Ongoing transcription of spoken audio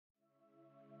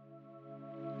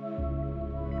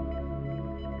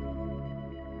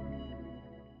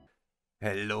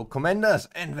Hello Commanders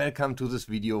and welcome to this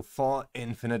video for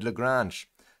Infinite Lagrange.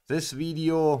 This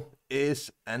video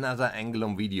is another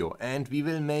Angulum video and we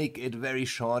will make it very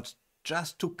short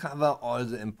just to cover all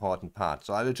the important parts.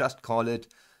 So I will just call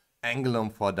it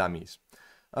Angulum for Dummies.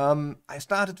 I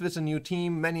started with a new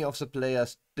team. Many of the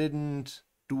players didn't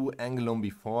do Angulum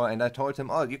before and I told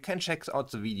them, oh, you can check out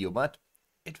the video, but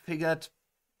it figured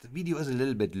the video is a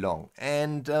little bit long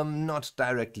and not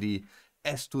directly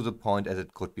as to the point as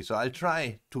it could be. So I'll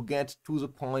try to get to the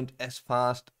point as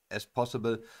fast as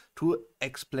possible to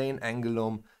explain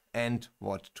Angulum and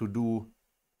what to do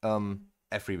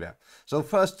everywhere. So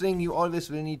first thing, you always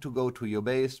will need to go to your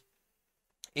base.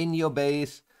 In your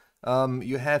base,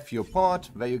 you have your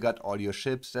port where you got all your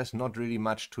ships. There's not really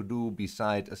much to do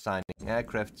beside assigning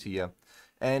aircrafts here.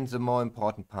 And the more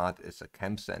important part is a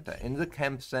camp center. In the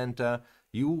camp center,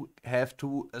 you have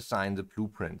to assign the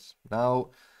blueprints.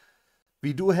 Now,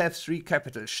 we do have 3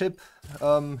 capital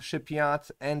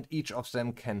shipyards and each of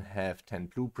them can have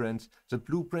 10 blueprints. The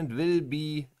blueprint will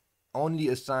be only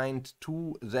assigned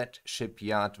to that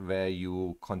shipyard where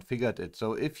you configured it.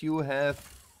 So if you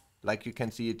have, like you can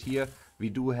see it here,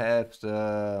 we do have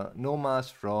the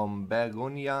Nomas from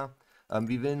Bergonia.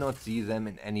 We will not see them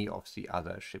in any of the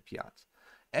other shipyards.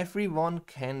 Everyone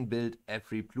can build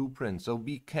every blueprint, so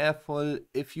be careful.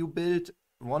 If you build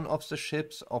one of the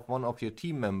ships of one of your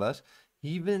team members,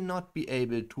 he will not be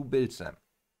able to build them.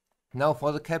 Now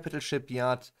for the capital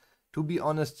shipyards, to be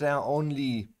honest, there are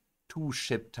only 2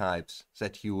 ship types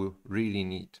that you really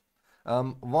need.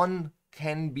 One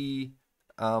can be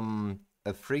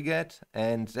a frigate,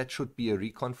 and that should be a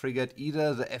recon frigate,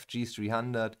 either the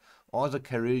FG-300 or the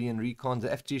Carillion recon. The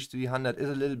FG-300 is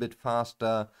a little bit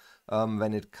faster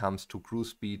when it comes to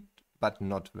cruise speed, but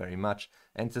not very much.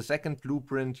 And the second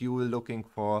blueprint you were looking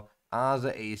for are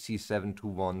the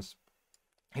AC-721s.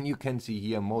 And you can see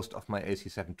here most of my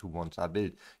AC-721s are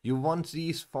built. You want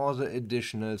these for the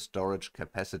additional storage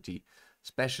capacity,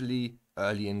 especially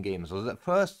early in game. So the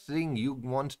first thing you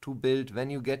want to build when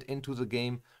you get into the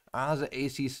game are the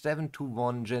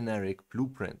AC-721 generic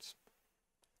blueprints.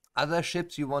 Other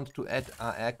ships you want to add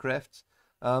are aircrafts.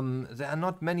 There are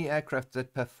not many aircraft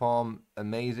that perform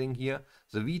amazing here.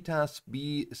 The Vitas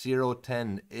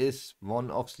B010 is one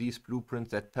of these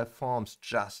blueprints that performs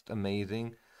just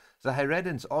amazing. The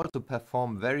Hyredins also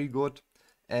perform very good.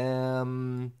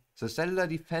 The Cellular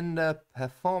Defender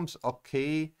performs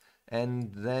okay.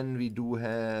 And then we do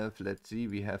have, let's see,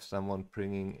 we have someone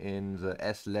bringing in the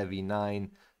S-Levy 9.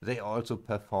 They also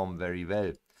perform very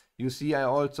well. You see, I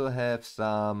also have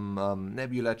some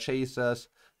Nebula Chasers.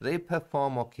 They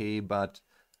perform okay, but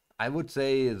I would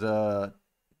say the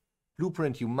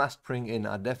blueprint you must bring in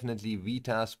are definitely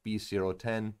Vitas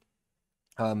B010.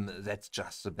 That's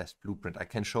just the best blueprint. I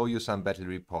can show you some battle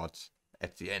reports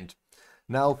at the end.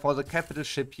 Now for the capital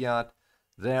shipyard,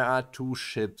 there are 2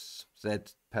 ships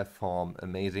that perform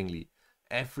amazingly.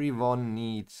 Everyone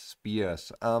needs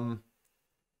spears. I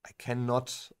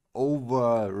cannot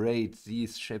overrate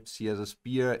these ships here. The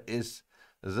spear is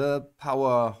the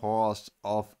power horse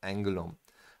of Angulum.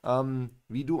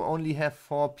 We do only have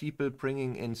 4 people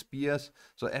bringing in spears,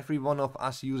 so every one of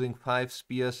us using 5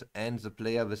 spears, and the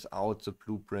player without the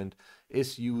blueprint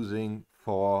is using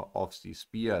 4 of these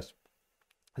spears.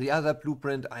 The other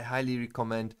blueprint I highly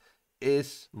recommend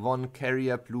is one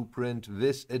carrier blueprint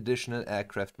with additional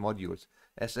aircraft modules.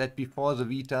 As said before, the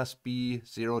Vitas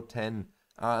B010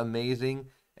 are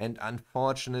amazing, and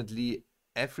unfortunately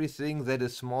everything that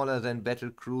is smaller than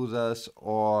battle cruisers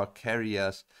or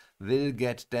carriers will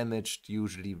get damaged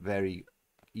usually very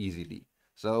easily.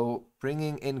 So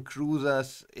bringing in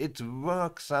cruisers, it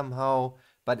works somehow,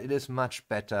 but it is much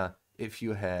better if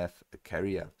you have a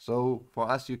carrier. So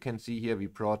for us, you can see here we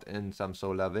brought in some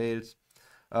solar whales.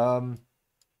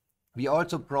 We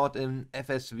also brought in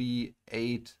FSV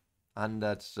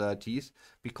 830s,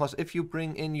 because if you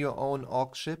bring in your own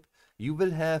Orc ship, you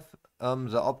will have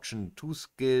the option to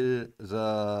skill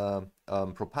the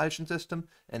propulsion system,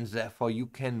 and therefore you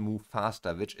can move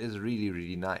faster, which is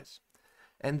really nice.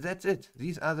 And that's it.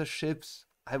 These are the ships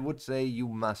I would say you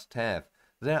must have.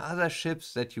 There are other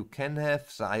ships that you can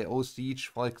have. The IO Siege,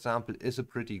 for example, is a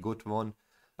pretty good one.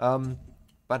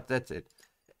 But that's it.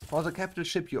 For the capital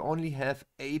ship, you only have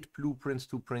 8 blueprints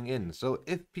to bring in. So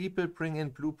if people bring in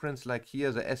blueprints like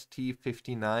here, the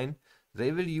ST-59,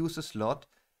 they will use a slot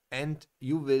and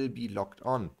you will be locked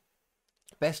on.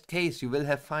 Best case, you will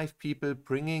have 5 people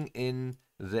bringing in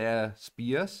their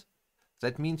spears.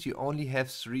 That means you only have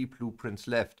 3 blueprints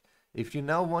left. If you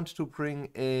now want to bring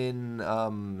in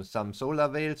some solar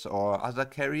whales or other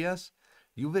carriers,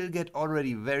 you will get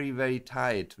already very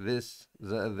tight with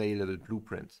the available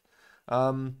blueprints.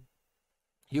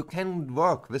 You can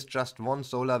work with just one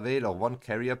solar veil or one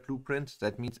carrier blueprint.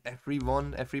 That means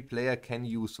every player can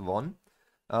use one.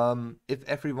 If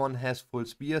everyone has full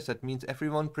spears, that means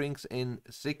everyone brings in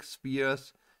 6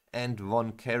 spears and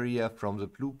 1 carrier from the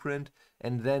blueprint,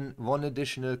 and then 1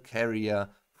 additional carrier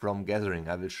from gathering.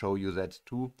 I will show you that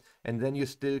too. And then you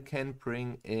still can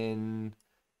bring in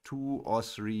 2 or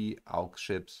 3 AUG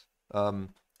ships.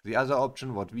 The other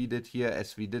option, what we did here,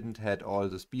 as we didn't had all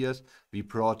the spears, we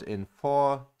brought in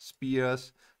 4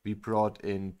 spears, we brought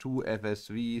in 2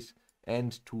 FSVs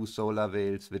and 2 solar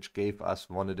veils, which gave us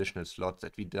 1 additional slot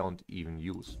that we don't even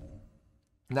use.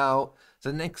 Now,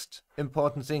 the next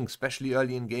important thing, especially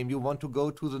early in game, you want to go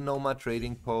to the Nomad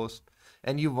trading post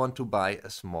and you want to buy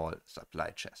a small supply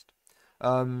chest.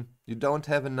 You don't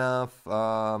have enough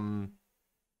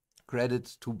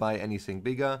credits to buy anything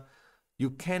bigger. You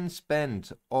can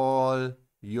spend all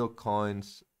your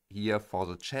coins here for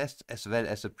the chests as well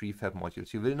as the prefab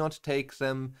modules. You will not take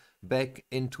them back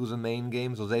into the main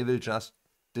game, so they will just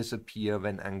disappear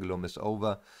when Angulum is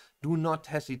over. Do not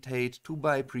hesitate to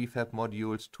buy prefab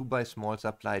modules, to buy small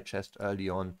supply chests early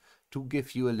on, to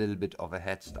give you a little bit of a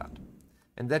head start.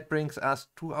 And that brings us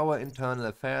to our internal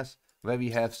affairs, where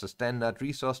we have the standard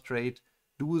resource trade.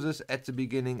 Do this at the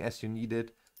beginning as you need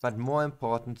it, but more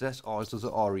important, there's also the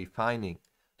ore refining.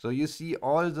 So you see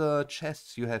all the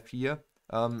chests you have here,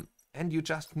 and you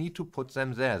just need to put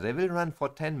them there. They will run for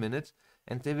 10 minutes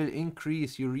and they will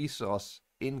increase your resource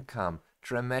income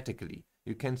dramatically.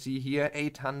 You can see here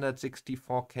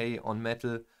 864k on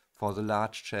metal for the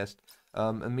large chest.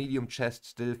 A medium chest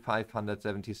still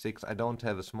 576. I don't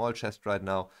have a small chest right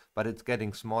now, but it's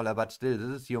getting smaller, but still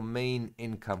this is your main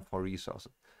income for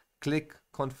resources. Click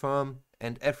confirm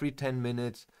and every 10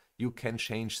 minutes you can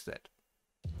change that.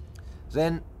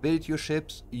 Then build your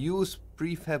ships, use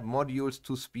prefab modules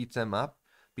to speed them up,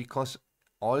 because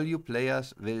all you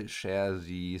players will share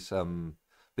these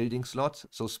building slots,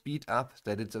 so speed up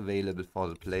that it's available for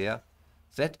the player.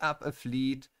 Set up a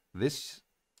fleet with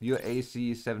your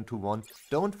AC721.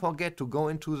 Don't forget to go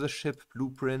into the ship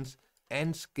blueprints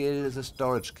and scale the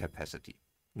storage capacity.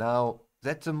 Now,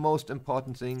 that's the most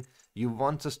important thing. You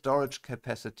want the storage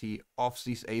capacity of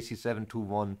this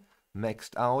AC721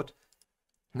 maxed out.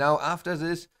 Now, after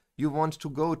this, you want to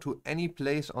go to any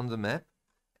place on the map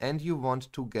and you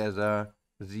want to gather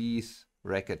these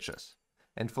wreckages.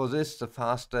 And for this, the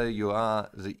faster you are,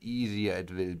 the easier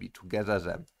it will be to gather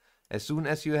them. As soon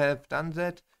as you have done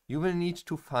that, you will need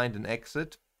to find an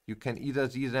exit. You can either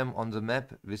see them on the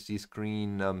map with these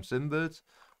green symbols,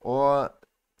 or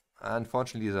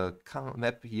unfortunately the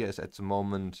map here is at the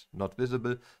moment not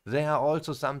visible. They are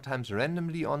also sometimes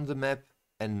randomly on the map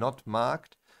and not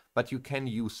marked, but you can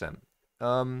use them.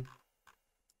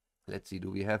 Let's see, do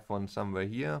we have one somewhere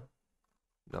here?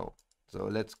 No. So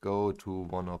let's go to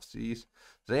one of these.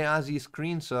 They are these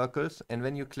green circles, and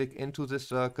when you click into this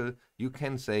circle, you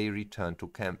can say return to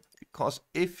camp. Because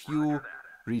if you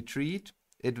retreat,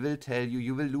 it will tell you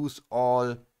you will lose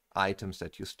all items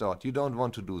that you stored. You don't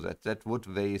want to do that. That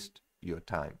would waste your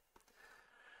time.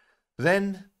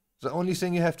 Then the only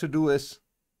thing you have to do is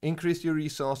increase your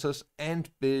resources and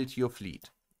build your fleet.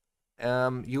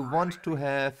 You want to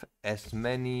have as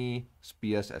many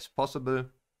spears as possible.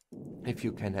 If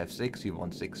you can have 6, you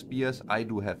want 6 spears. I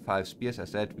do have 5 spears. As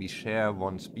I said, we share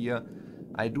 1 spear.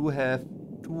 I do have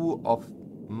 2 of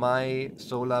my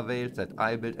solar veils that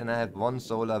I built, and I have 1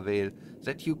 solar veil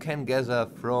that you can gather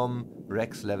from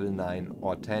Rex level 9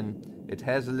 or 10. It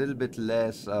has a little bit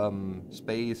less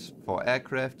space for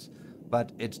aircrafts,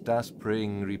 but it does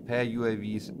bring repair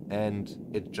UAVs, and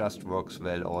it just works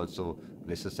well also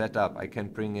with the setup. I can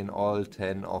bring in all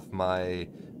 10 of my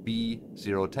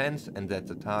B010s, and that's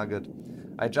the target.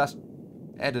 I just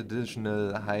add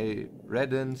additional high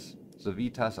redens. The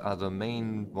Vitas are the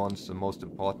main ones, the most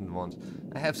important ones.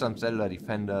 I have some cellular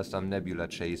defenders, some nebula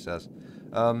chasers,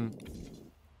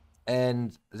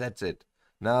 and that's it.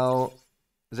 Now,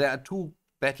 there are 2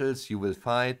 battles you will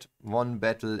fight. One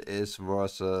battle is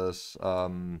versus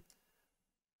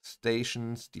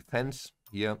stations defense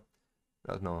here.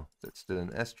 No, that's still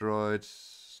an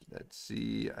Asteroids. Let's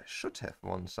see, I should have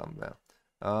one somewhere.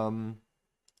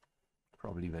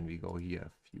 Probably when we go here,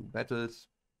 a few battles.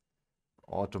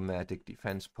 Automatic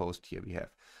defense post, here we have.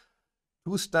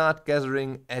 To start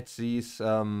gathering at these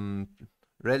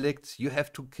relicts, you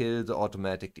have to kill the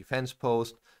automatic defense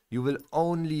post. You will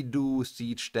only do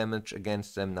siege damage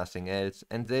against them, nothing else,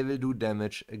 and they will do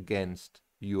damage against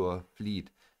your fleet.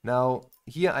 Now,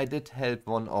 here I did help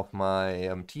one of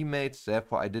my teammates,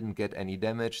 therefore I didn't get any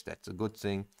damage. That's a good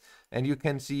thing. And you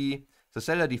can see The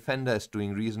Stellar Defender is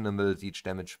doing reasonable siege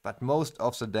damage, but most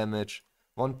of the damage,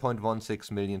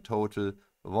 1.16 million total,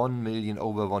 1 million,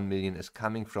 over 1 million is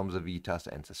coming from the Vitas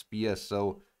and the Spears,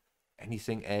 so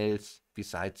anything else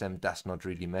besides them does not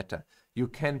really matter. You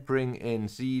can bring in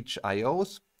Siege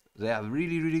IOs, they are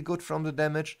really good from the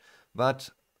damage, but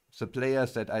the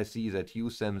players that I see that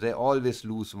use them, they always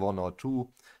lose 1 or 2,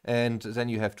 and then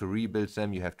you have to rebuild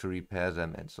them, you have to repair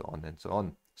them, and so on and so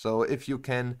on. So if you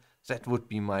can, that would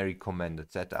be my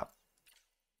recommended setup.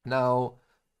 Now,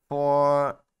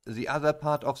 for the other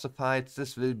part of the fights,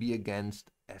 this will be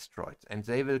against Asteroids, and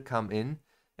they will come in,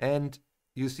 and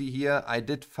you see here, I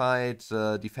did fight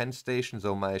the defense station,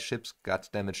 so my ships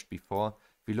got damaged before.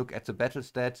 If we look at the battle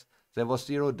stats, there was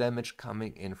 0 damage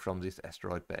coming in from these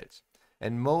asteroid belts.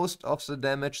 And most of the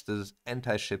damage, this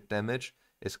anti-ship damage,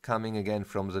 is coming again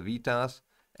from the Vitas,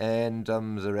 and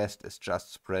the rest is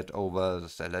just spread over the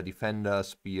Stellar Defender,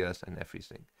 Spears and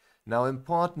everything. Now,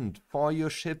 important for your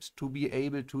ships to be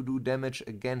able to do damage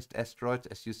against asteroids,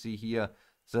 as you see here,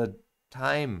 the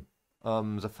time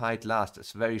the fight lasts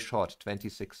is very short,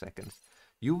 26 seconds.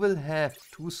 You will have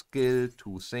to skill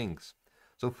 2 things.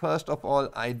 So first of all,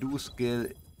 I do skill,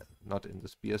 not in the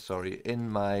spear, sorry, in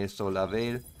my solar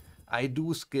veil, I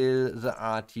do skill the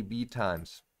RTB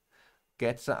times.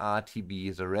 Get the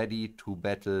RTB, the ready to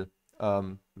battle,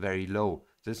 very low.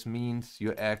 This means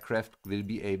your aircraft will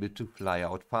be able to fly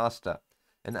out faster.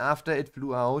 And after it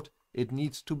flew out, it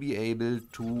needs to be able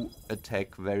to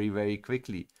attack very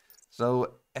quickly.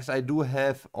 So as I do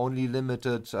have only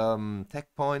limited tech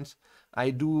points,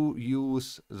 I do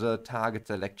use the target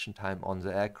selection time on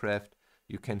the aircraft.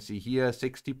 You can see here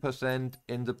 60%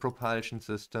 in the propulsion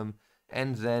system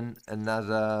and then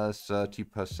another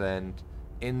 30%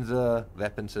 in the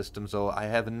weapon system. So I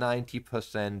have a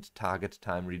 90% target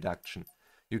time reduction.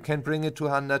 You can bring it to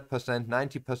 100%,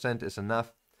 90% is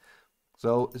enough.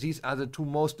 So these are the 2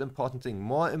 most important things.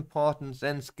 More important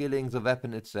than skilling the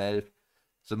weapon itself.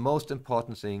 The most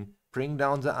important thing, bring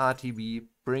down the RTB,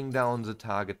 bring down the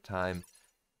target time,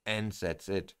 and that's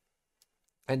it.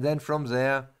 And then from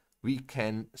there, we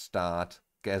can start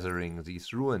gathering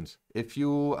these ruins. If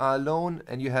you are alone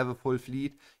and you have a full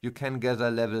fleet, you can gather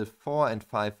level 4 and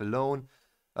 5 alone.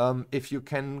 If you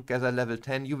can gather level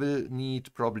 10, you will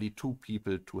need probably 2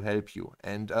 people to help you.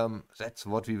 And that's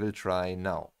what we will try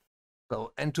now.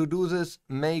 So, and to do this,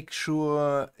 make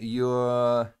sure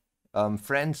your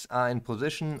friends are in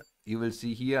position. You will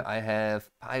see here I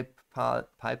have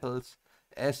Pipels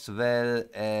as well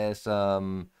as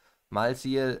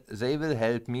Malziel. They will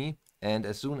help me, and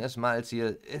as soon as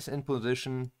Malziel is in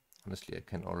position, honestly I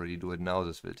can already do it now,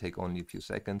 this will take only a few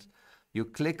seconds, you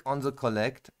click on the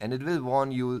collect and it will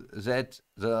warn you that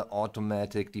the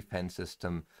automatic defense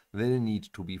system will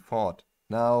need to be fought.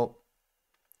 Now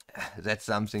that's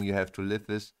something you have to live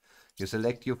with. You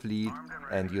select your fleet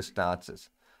and you start this.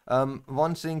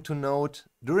 One thing to note,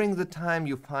 during the time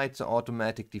you fight the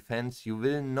automatic defense, you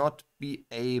will not be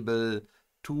able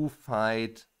to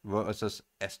fight versus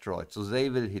asteroids, so they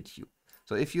will hit you.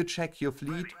 So if you check your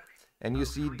fleet and you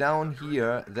see down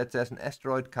here that there's an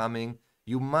asteroid coming,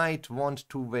 you might want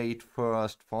to wait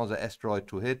first for the asteroid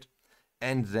to hit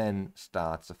and then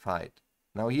start the fight.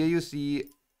 Now here you see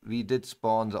we did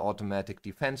spawn the automatic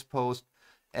defense post,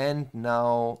 and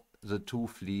now the 2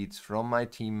 fleets from my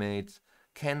teammates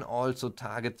can also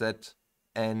target that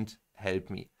and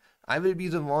help me. I will be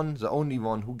the only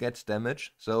one who gets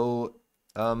damage. So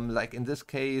like in this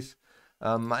case,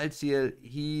 Malziel,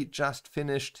 he just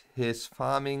finished his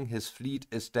farming, his fleet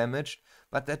is damaged,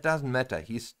 but that doesn't matter.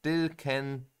 He still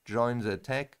can join the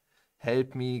attack,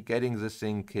 help me getting this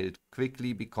thing killed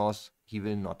quickly because he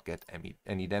will not get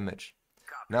any damage.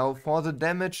 Now for the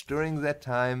damage during that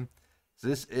time,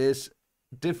 this is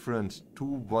different to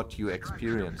what you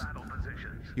experience.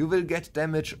 You will get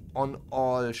damage on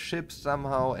all ships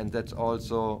somehow, and that's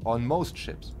also on most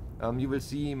ships. You will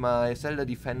see my Stellar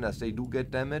Defenders, they do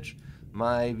get damage.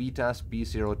 My Vitas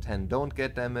B010 don't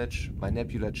get damage. My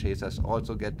Nebula Chasers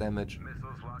also get damage.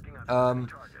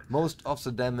 Most of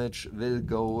the damage will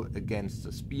go against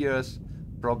the Spears.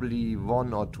 Probably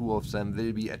 1 or 2 of them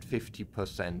will be at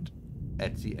 50%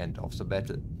 at the end of the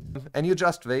battle. And you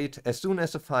just wait. As soon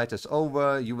as the fight is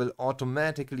over, you will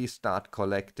automatically start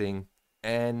collecting,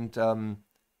 and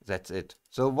that's it.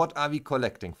 So what are we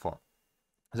collecting for?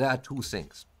 There are 2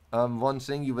 things. One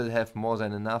thing, you will have more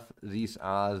than enough. These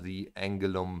are the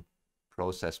Angulum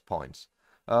process points.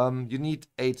 You need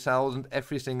 8,000.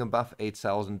 Everything above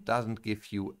 8,000 doesn't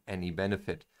give you any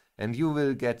benefit, and you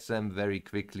will get them very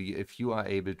quickly if you are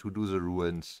able to do the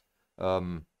ruins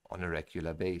on a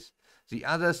regular base. The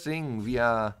other thing we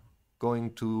are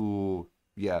going to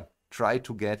try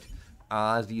to get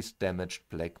are these damaged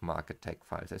black market tag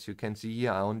files. As you can see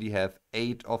here, I only have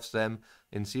 8 of them.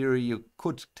 In theory, you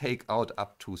could take out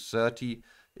up to 30.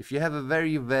 If you have a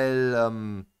very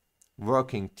well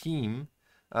working team,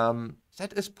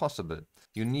 that is possible.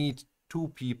 You need 2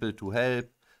 people to help.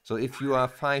 So if you are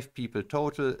 5 people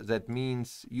total, that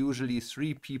means usually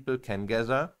 3 people can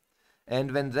gather.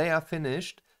 And when they are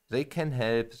finished, they can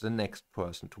help the next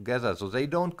person to gather. So they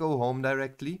don't go home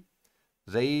directly.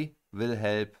 They will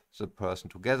help the person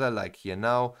together, like here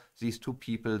now. These 2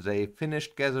 people, they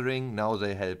finished gathering. Now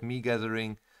they help me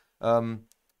gathering.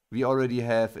 We already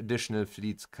have additional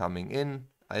fleets coming in,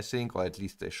 I think, or at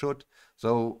least they should.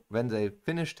 So when they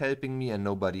finished helping me and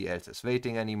nobody else is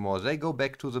waiting anymore, they go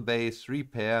back to the base,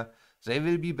 repair. They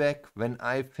will be back when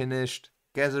I finished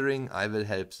gathering. I will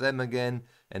help them again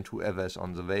and whoever is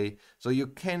on the way. So you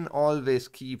can always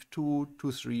keep 2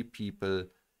 to 3 people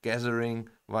gathering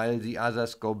while the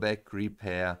others go back,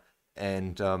 repair,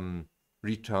 and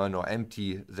return or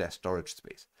empty their storage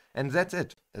space. And that's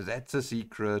it. That's the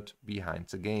secret behind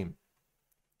the game.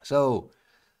 So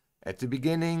at the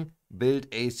beginning, build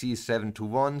AC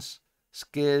 7-to-1s,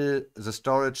 scale the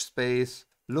storage space,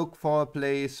 look for a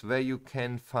place where you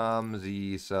can farm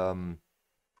these, where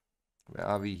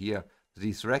are we here?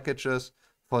 These wreckages.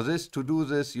 For this, to do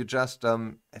this, you just,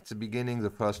 at the beginning, the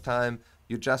first time,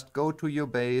 you just go to your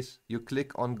base, you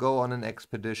click on go on an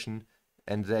expedition,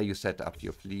 and there you set up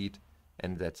your fleet,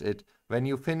 and that's it. When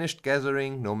you finished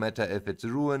gathering, no matter if it's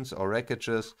ruins or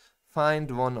wreckages,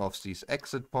 find one of these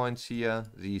exit points here,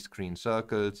 these green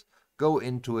circles, go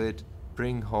into it,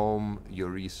 bring home your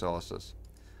resources.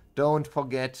 Don't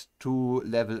forget to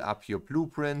level up your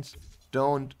blueprints,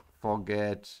 don't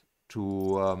forget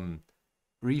to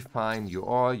refine your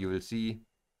ore. You will see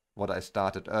what I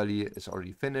started early is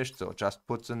already finished, so just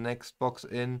put the next box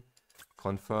in,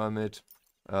 confirm it,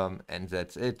 and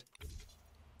that's it.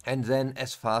 And then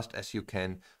as fast as you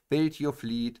can, build your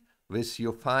fleet with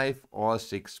your 5 or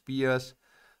 6 spears.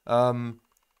 Some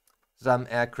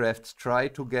aircrafts try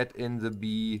to get in the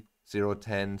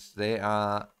B010s, they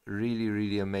are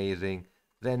really amazing.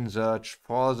 Then search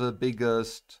for the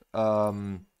biggest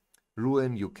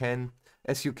ruin you can.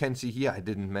 As you can see here, I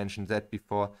didn't mention that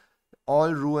before,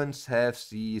 all ruins have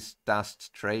these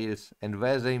dust trails, and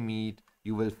where they meet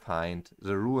you will find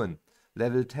the ruin.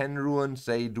 Level 10 ruins,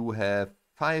 they do have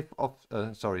 6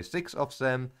 of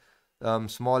them.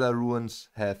 Smaller ruins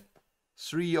have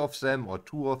 3 of them or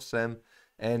 2 of them,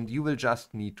 and you will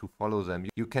just need to follow them.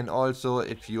 You can also,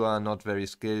 if you are not very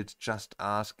skilled, just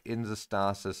ask in the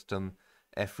star system.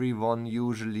 Everyone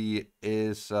usually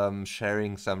is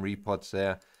sharing some reports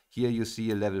there. Here you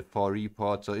see a level 4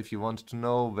 report, so if you want to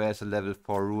know where's a level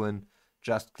 4 ruin,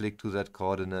 just click to that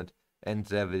coordinate and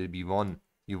there will be one.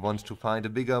 You want to find a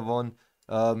bigger one,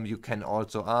 you can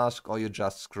also ask, or you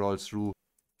just scroll through.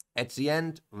 At the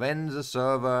end, when the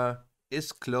server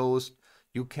is closed,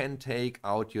 you can take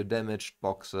out your damaged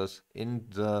boxes in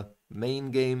the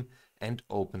main game and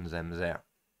open them there.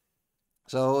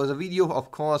 So the video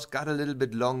of course got a little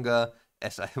bit longer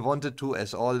as I wanted to,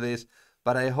 as always,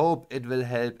 but I hope it will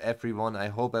help everyone. I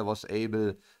hope I was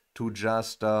able to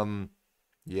just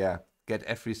get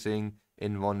everything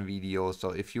in one video. So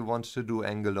if you want to do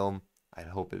Angulum, I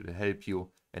hope it will help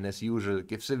you. And as usual,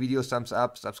 give the video a thumbs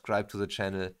up, subscribe to the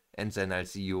channel, and then I'll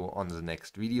see you on the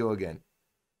next video again.